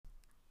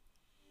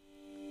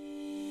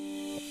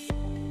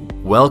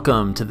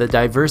Welcome to the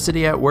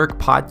Diversity at Work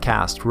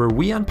podcast, where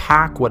we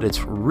unpack what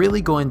it's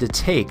really going to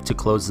take to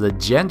close the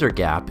gender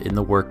gap in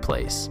the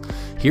workplace.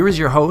 Here is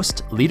your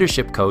host,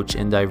 leadership coach,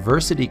 and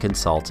diversity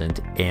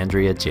consultant,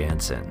 Andrea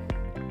Jansen.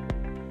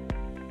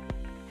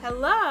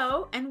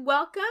 Hello, and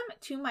welcome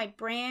to my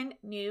brand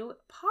new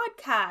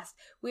podcast,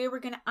 where we're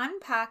going to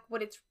unpack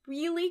what it's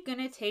really going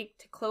to take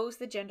to close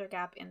the gender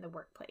gap in the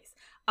workplace.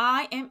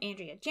 I am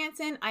Andrea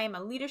Jansen. I am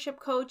a leadership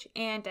coach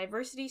and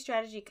diversity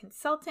strategy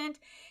consultant,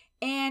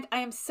 and I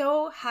am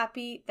so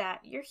happy that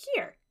you're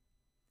here.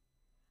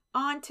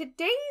 On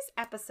today's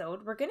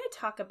episode, we're going to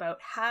talk about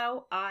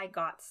how I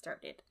got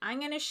started. I'm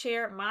going to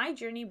share my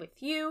journey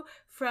with you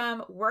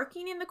from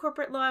working in the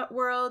corporate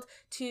world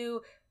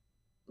to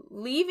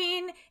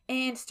leaving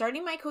and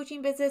starting my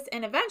coaching business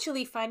and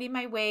eventually finding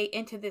my way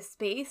into this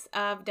space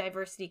of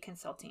diversity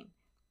consulting.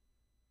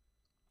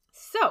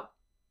 So,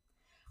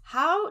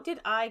 how did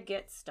I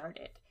get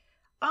started?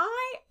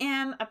 I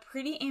am a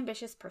pretty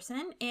ambitious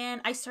person,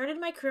 and I started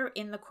my career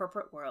in the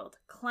corporate world,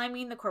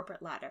 climbing the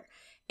corporate ladder.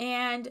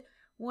 And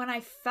when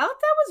I felt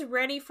I was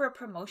ready for a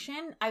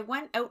promotion, I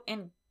went out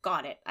and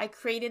got it. I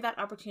created that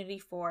opportunity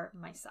for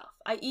myself.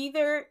 I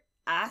either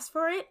asked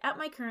for it at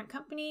my current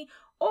company,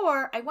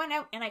 or I went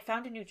out and I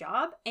found a new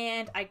job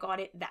and I got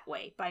it that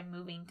way by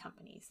moving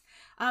companies.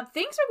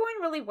 Things are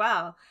going really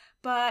well,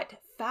 but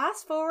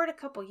fast forward a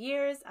couple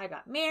years, I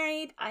got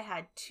married, I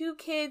had 2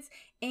 kids,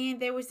 and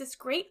there was this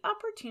great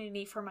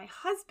opportunity for my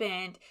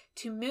husband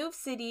to move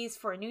cities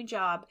for a new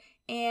job,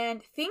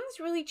 and things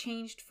really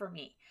changed for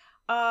me.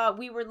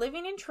 We were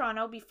living in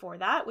Toronto before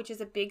that, which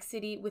is a big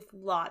city with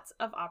lots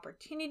of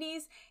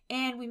opportunities.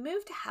 And we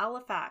moved to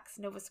Halifax,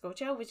 Nova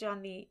Scotia, which is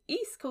on the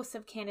east coast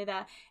of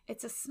Canada.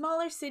 It's a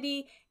smaller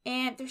city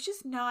and there's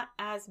just not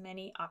as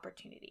many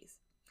opportunities.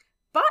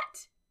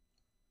 But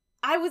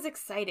I was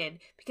excited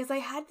because I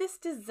had this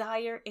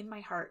desire in my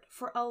heart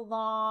for a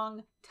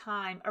long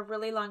time, a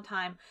really long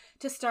time,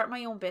 to start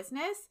my own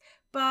business.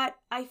 But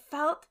I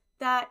felt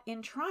that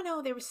in Toronto,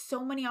 there was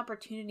so many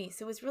opportunities.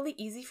 So it was really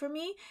easy for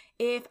me,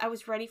 if I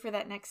was ready for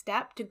that next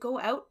step, to go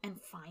out and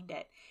find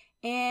it.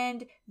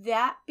 And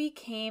that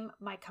became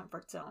my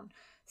comfort zone.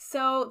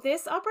 So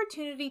this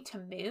opportunity to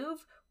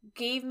move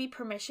gave me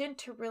permission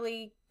to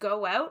really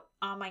go out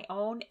on my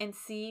own and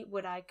see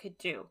what I could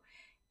do.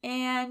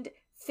 And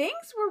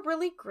things were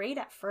really great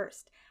at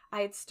first.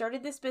 I had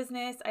started this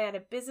business, I had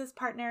a business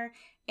partner,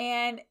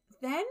 and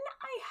then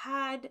I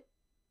had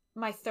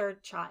my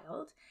 3rd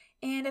child.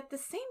 And at the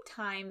same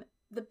time,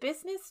 the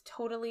business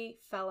totally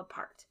fell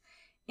apart.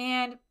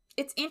 And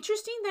it's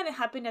interesting that it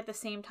happened at the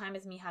same time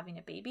as me having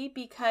a baby,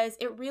 because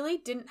it really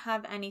didn't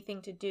have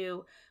anything to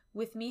do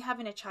with me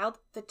having a child.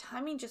 The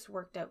timing just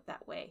worked out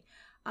that way.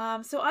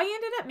 So I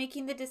ended up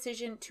making the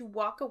decision to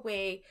walk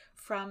away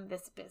from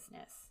this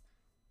business.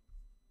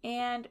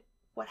 And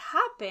what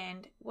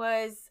happened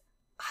was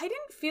I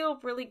didn't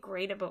feel really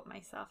great about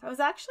myself. I was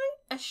actually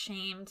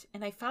ashamed,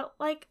 and I felt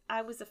like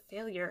I was a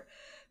failure,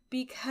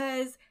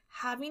 because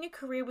having a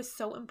career was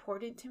so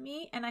important to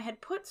me and I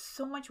had put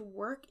so much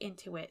work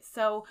into it.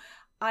 So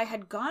I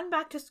had gone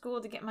back to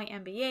school to get my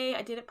MBA.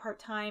 I did it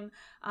part-time.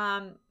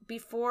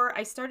 Before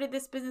I started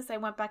this business, I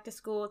went back to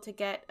school to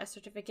get a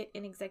certificate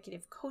in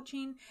executive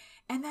coaching.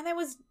 And then I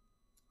was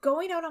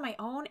going out on my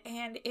own,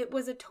 and it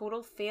was a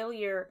total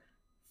failure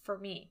for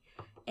me.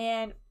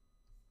 And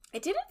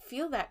it didn't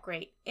feel that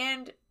great.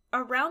 And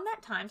around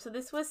that time, so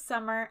this was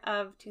summer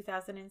of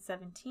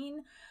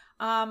 2017,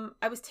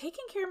 I was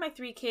taking care of my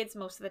 3 kids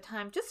most of the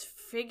time, just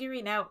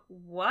figuring out,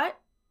 what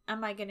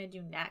am I going to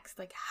do next?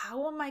 Like,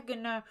 how am I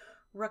going to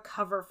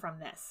recover from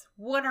this?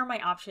 What are my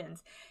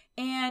options?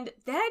 And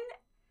then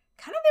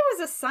kind of there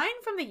was a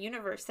sign from the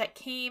universe that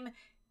came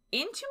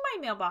into my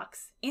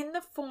mailbox in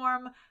the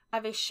form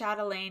of a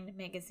Chatelaine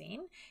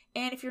magazine.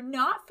 And if you're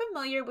not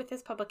familiar with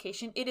this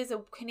publication, it is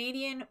a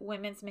Canadian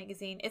women's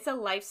magazine. It's a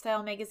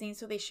lifestyle magazine,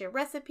 so they share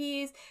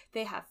recipes,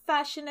 they have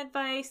fashion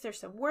advice,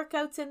 there's some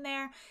workouts in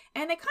there,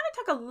 and they kind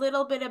of talk a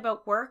little bit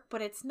about work,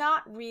 but it's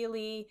not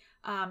really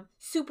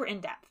super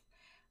in-depth.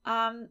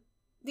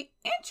 The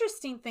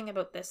interesting thing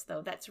about this,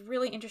 though, that's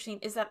really interesting,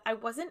 is that I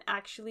wasn't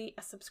actually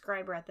a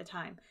subscriber at the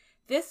time.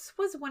 This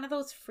was one of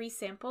those free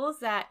samples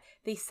that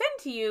they send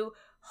to you,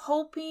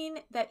 hoping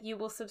that you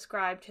will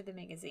subscribe to the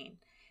magazine.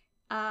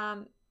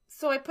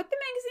 So I put the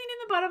magazine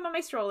in the bottom of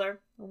my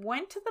stroller,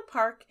 went to the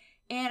park,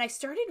 and I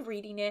started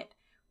reading it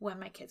when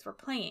my kids were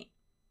playing.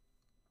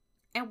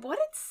 And what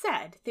it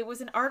said, there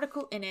was an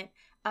article in it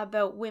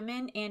about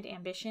women and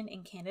ambition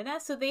in Canada.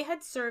 So they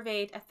had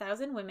surveyed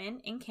 1,000 women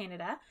in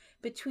Canada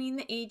between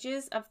the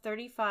ages of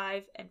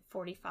 35 and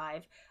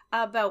 45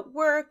 about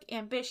work,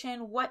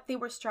 ambition, what they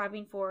were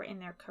striving for in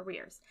their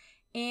careers.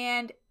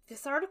 And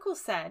this article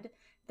said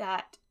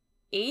that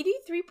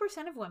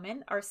 83% of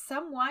women are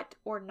somewhat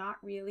or not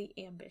really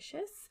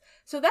ambitious.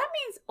 So that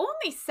means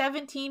only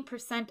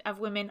 17% of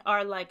women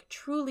are like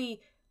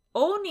truly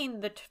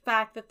owning the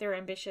fact that they're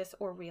ambitious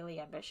or really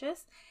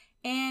ambitious.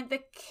 And the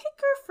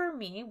kicker for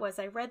me was,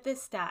 I read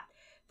this stat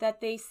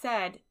that they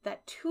said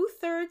that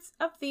 2/3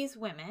 of these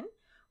women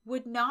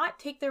would not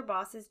take their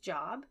boss's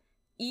job,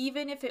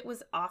 even if it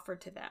was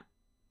offered to them.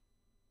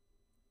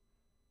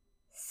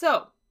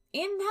 So,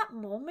 in that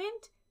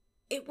moment,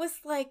 it was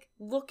like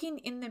looking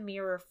in the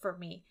mirror for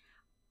me.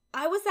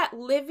 I was that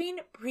living,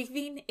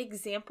 breathing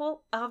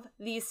example of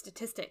these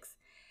statistics.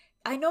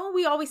 I know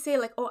we always say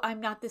like, oh, I'm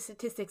not the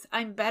statistics.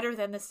 I'm better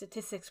than the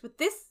statistics. But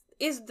this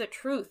is the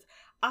truth.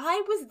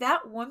 I was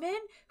that woman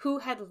who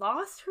had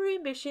lost her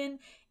ambition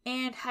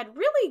and had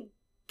really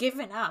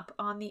given up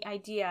on the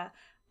idea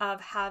of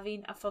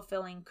having a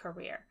fulfilling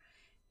career.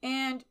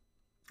 And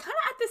kind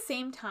of at the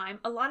same time,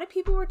 a lot of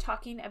people were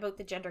talking about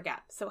the gender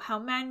gap. So how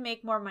men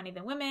make more money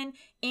than women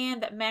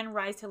and that men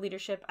rise to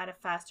leadership at a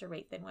faster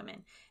rate than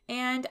women.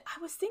 And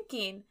I was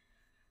thinking,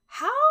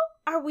 how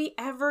are we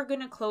ever going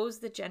to close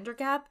the gender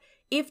gap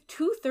if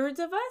 2/3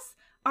 of us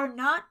are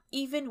not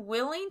even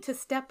willing to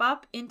step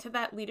up into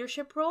that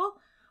leadership role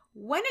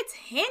when it's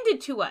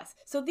handed to us?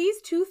 So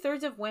these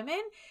 2/3 of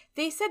women,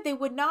 they said they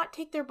would not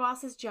take their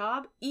boss's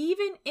job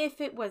even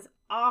if it was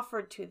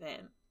offered to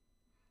them.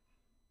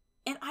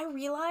 And I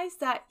realized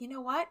that, you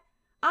know what?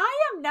 I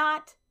am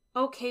not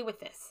okay with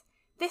this.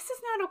 This is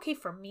not okay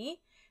for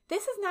me.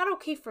 This is not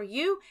okay for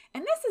you.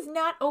 And this is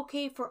not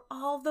okay for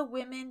all the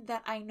women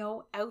that I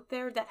know out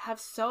there that have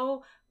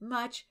so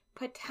much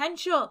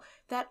potential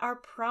that are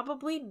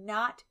probably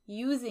not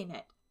using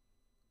it.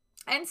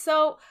 And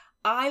so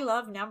I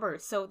love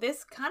numbers. So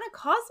this kind of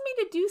caused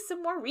me to do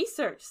some more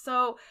research.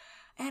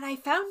 And I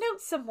found out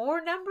some more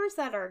numbers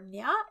that are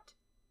not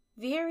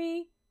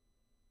very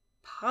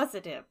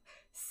positive.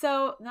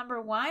 So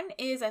number one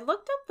is I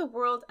looked up the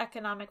World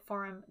Economic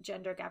Forum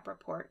Gender Gap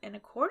Report. And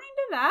according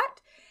to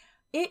that,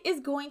 it is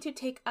going to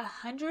take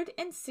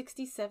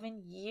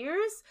 167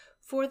 years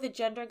for the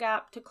gender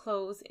gap to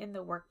close in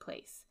the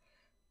workplace.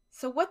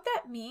 So what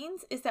that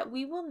means is that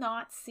we will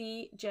not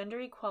see gender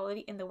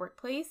equality in the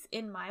workplace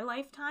in my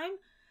lifetime,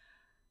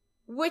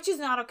 which is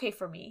not okay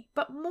for me.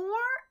 But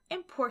more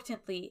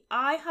importantly,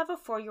 I have a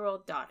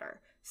 4-year-old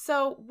daughter.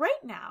 So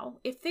right now,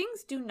 if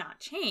things do not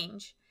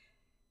change,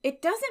 it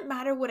doesn't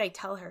matter what I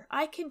tell her.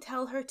 I can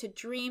tell her to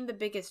dream the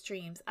biggest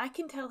dreams. I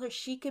can tell her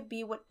she could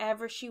be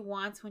whatever she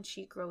wants when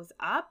she grows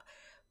up.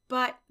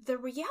 But the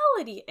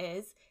reality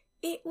is,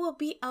 it will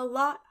be a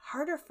lot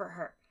harder for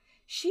her.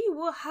 She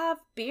will have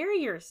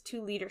barriers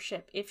to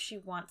leadership if she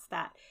wants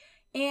that.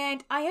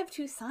 And I have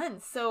 2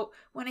 sons. So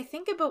when I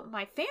think about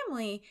my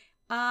family,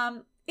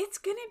 it's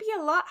going to be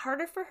a lot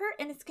harder for her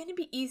and it's going to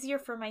be easier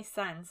for my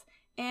sons.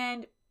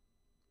 And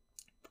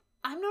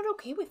I'm not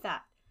okay with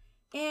that.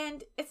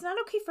 And it's not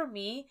okay for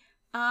me.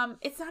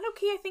 It's not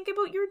okay, I think,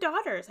 about your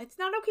daughters. It's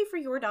not okay for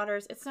your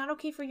daughters. It's not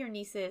okay for your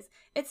nieces.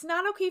 It's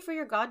not okay for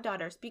your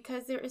goddaughters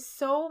because there is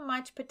so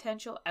much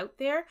potential out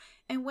there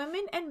and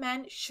women and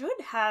men should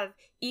have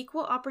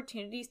equal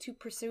opportunities to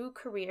pursue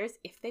careers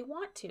if they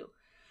want to.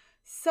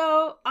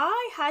 So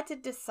I had to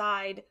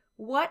decide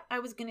what I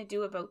was going to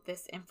do about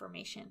this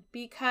information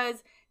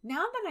because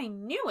now that I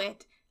knew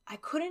it, I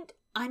couldn't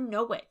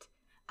unknow it.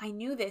 I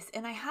knew this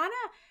and I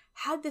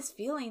had this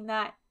feeling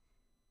that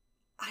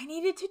I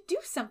needed to do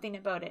something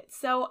about it.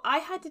 So I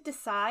had to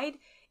decide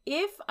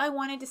if I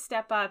wanted to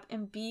step up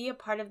and be a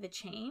part of the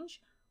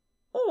change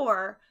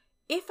or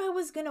if I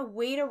was going to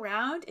wait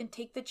around and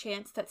take the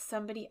chance that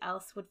somebody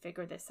else would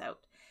figure this out.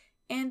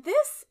 And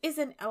this is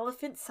an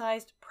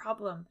elephant-sized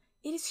problem.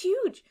 It is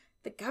huge.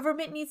 The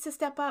government needs to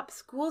step up.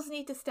 Schools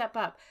need to step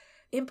up.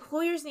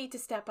 Employers need to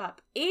step up.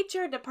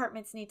 HR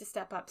departments need to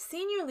step up.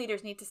 Senior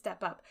leaders need to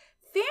step up.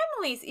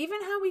 Families,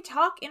 even how we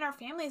talk in our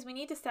families, we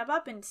need to step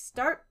up and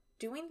start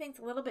doing things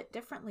a little bit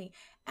differently.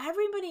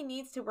 Everybody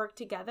needs to work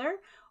together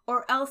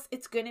or else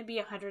it's going to be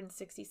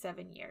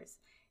 167 years.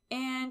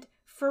 And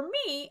for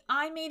me,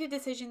 I made a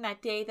decision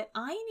that day that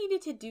I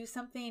needed to do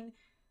something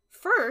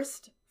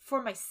first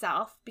for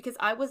myself because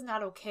I was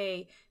not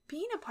okay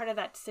being a part of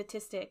that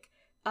statistic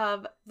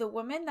of the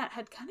women that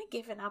had kind of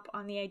given up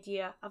on the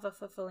idea of a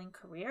fulfilling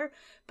career.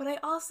 But I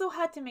also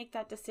had to make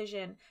that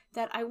decision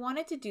that I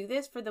wanted to do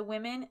this for the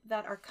women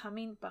that are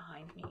coming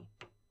behind me.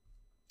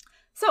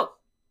 So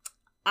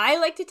I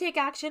like to take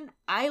action.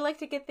 I like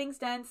to get things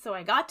done. So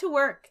I got to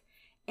work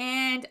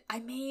and I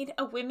made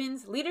a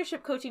women's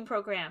leadership coaching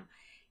program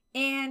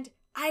and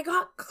I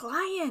got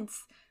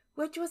clients,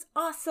 which was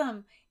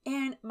awesome.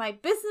 And my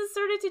business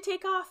started to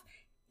take off.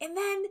 And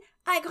then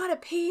I got a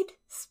paid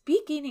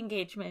speaking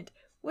engagement,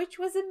 which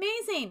was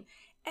amazing.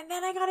 And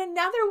then I got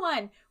another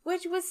one,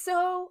 which was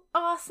so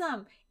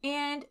awesome.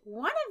 And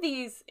one of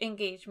these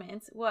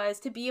engagements was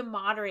to be a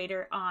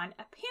moderator on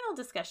a panel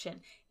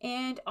discussion.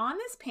 And on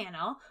this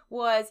panel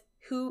was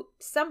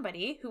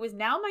somebody who is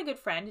now my good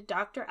friend,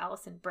 Dr.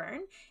 Allison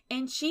Byrne.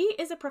 And she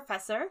is a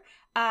professor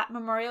at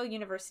Memorial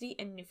University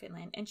in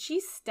Newfoundland. And she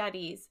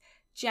studies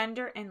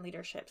gender and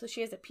leadership. So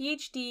she has a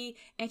PhD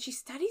and she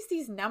studies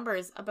these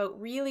numbers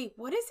about really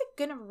what is it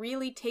going to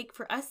really take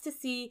for us to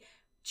see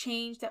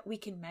change that we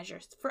can measure,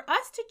 for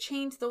us to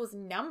change those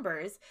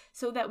numbers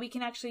so that we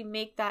can actually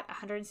make that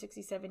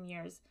 167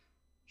 years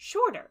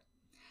shorter.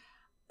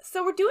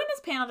 So we're doing this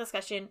panel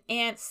discussion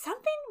and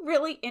something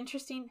really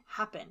interesting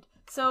happened.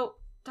 So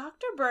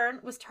Dr. Byrne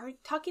was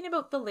talking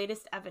about the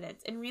latest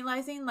evidence and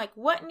realizing like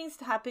what needs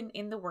to happen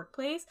in the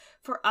workplace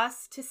for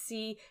us to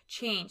see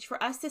change,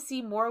 for us to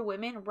see more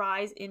women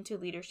rise into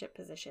leadership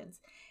positions.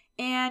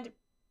 And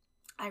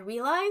I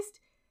realized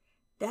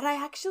that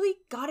I actually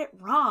got it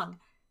wrong.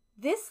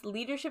 This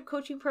leadership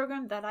coaching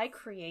program that I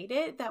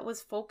created that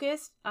was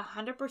focused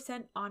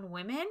 100% on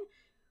women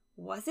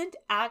wasn't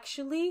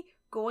actually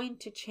going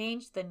to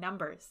change the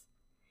numbers.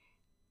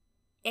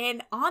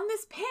 And on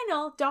this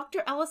panel,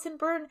 Dr. Alison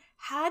Byrne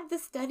had the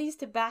studies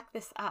to back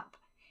this up.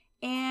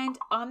 And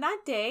on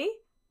that day,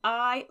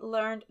 I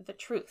learned the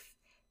truth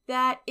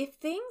that if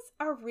things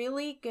are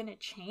really going to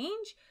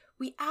change,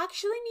 we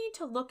actually need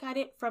to look at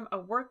it from a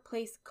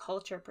workplace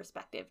culture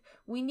perspective.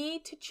 We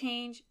need to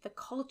change the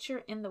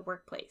culture in the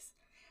workplace.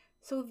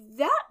 So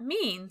that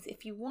means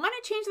if you want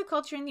to change the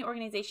culture in the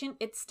organization,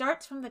 it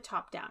starts from the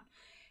top down.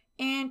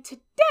 And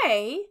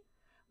today,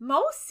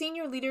 most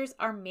senior leaders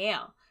are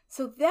male.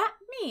 So that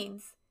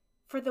means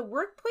for the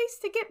workplace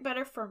to get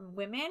better for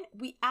women,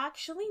 we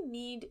actually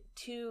need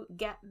to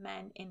get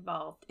men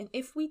involved. And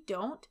if we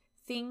don't,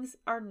 things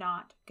are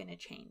not going to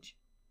change.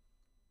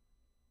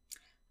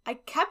 I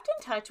kept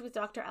in touch with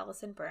Dr.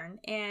 Alison Byrne,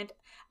 and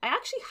I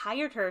actually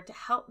hired her to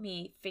help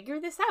me figure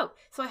this out.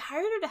 So I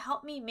hired her to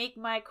help me make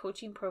my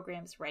coaching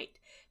programs right,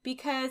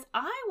 because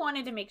I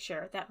wanted to make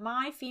sure that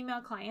my female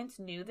clients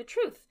knew the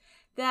truth,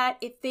 that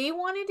if they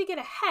wanted to get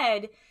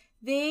ahead,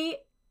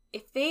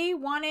 if they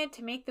wanted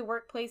to make the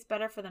workplace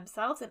better for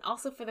themselves and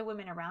also for the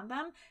women around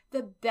them,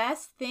 the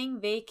best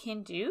thing they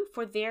can do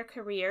for their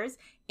careers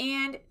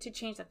and to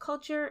change the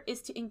culture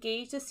is to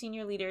engage the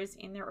senior leaders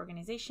in their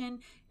organization.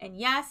 And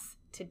yes,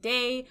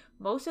 today,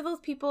 most of those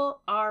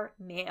people are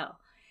male.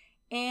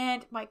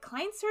 And my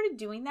clients started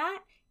doing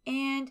that,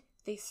 and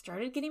they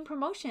started getting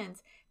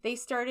promotions. They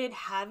started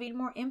having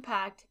more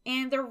impact.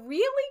 And the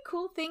really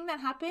cool thing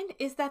that happened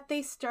is that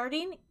they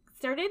started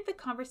the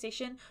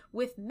conversation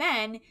with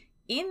men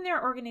in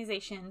their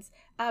organizations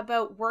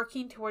about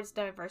working towards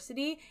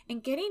diversity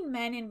and getting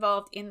men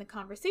involved in the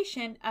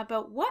conversation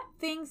about what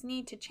things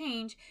need to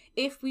change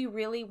if we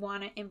really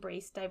want to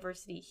embrace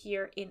diversity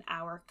here in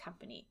our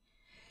company.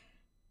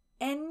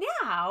 And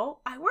now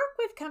I work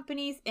with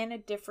companies in a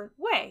different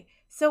way.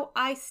 So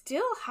I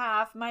still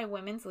have my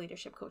women's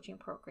leadership coaching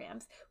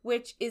programs,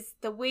 which is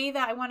the way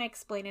that I want to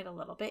explain it a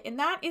little bit. And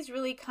that is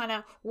really kind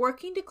of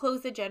working to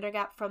close the gender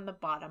gap from the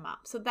bottom up.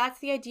 So that's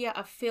the idea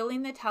of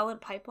filling the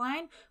talent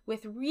pipeline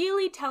with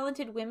really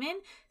talented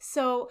women.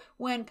 So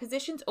when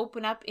positions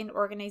open up in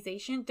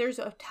organization, there's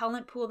a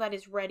talent pool that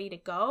is ready to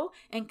go,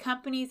 and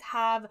companies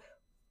have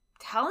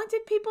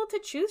talented people to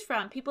choose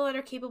from, people that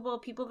are capable,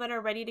 people that are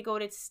ready to go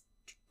to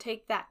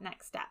take that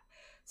next step.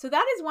 So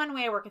that is one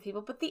way I work with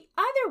people. But the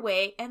other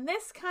way, and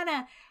this kind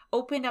of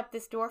opened up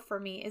this door for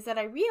me, is that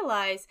I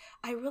realized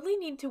I really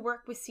need to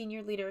work with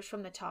senior leaders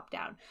from the top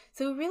down.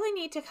 So we really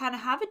need to kind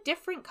of have a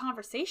different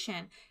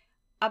conversation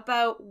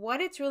about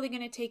what it's really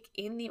going to take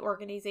in the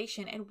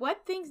organization and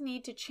what things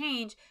need to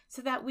change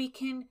so that we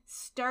can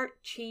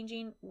start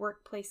changing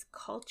workplace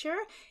culture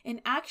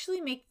and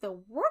actually make the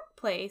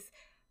workplace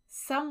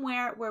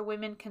somewhere where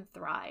women can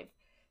thrive.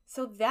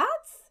 So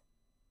that's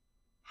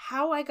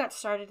how I got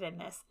started in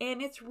this,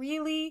 and it's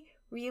really,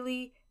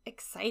 really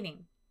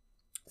exciting.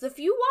 So if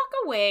you walk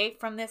away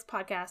from this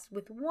podcast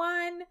with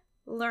one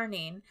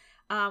learning,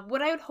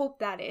 what I would hope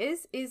that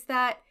is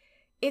that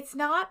it's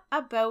not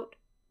about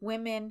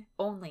women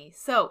only.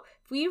 So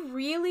if we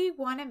really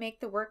want to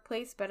make the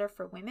workplace better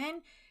for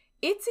women,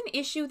 it's an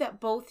issue that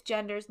both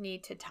genders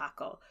need to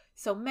tackle.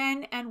 So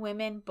men and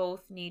women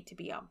both need to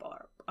be on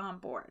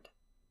board.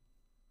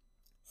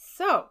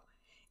 So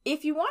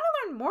if you want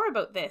to learn more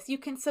about this, you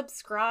can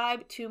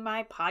subscribe to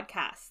my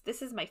podcast.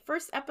 This is my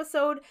first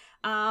episode,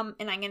 and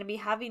I'm going to be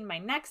having my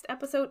next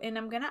episode, and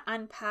I'm going to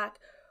unpack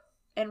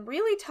and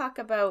really talk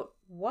about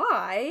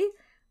why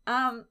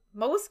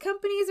most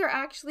companies are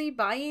actually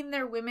buying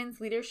their women's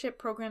leadership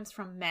programs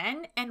from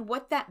men and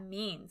what that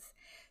means.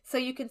 So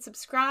you can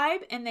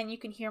subscribe, and then you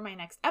can hear my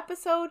next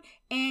episode.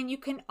 And you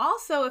can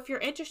also, if you're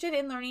interested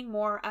in learning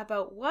more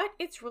about what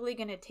it's really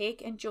going to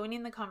take and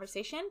joining the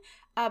conversation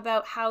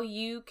about how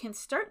you can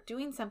start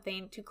doing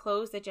something to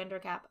close the gender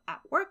gap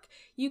at work,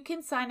 you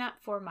can sign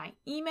up for my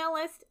email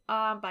list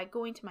by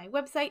going to my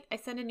website. I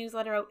send a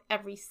newsletter out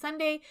every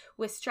Sunday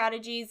with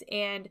strategies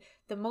and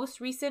the most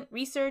recent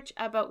research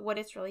about what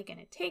it's really going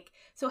to take.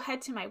 So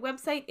head to my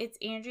website. It's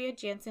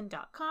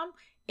AndreaJansen.com.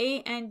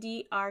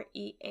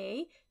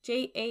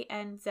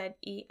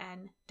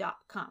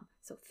 AndreaJanzen.com.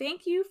 So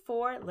thank you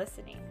for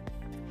listening.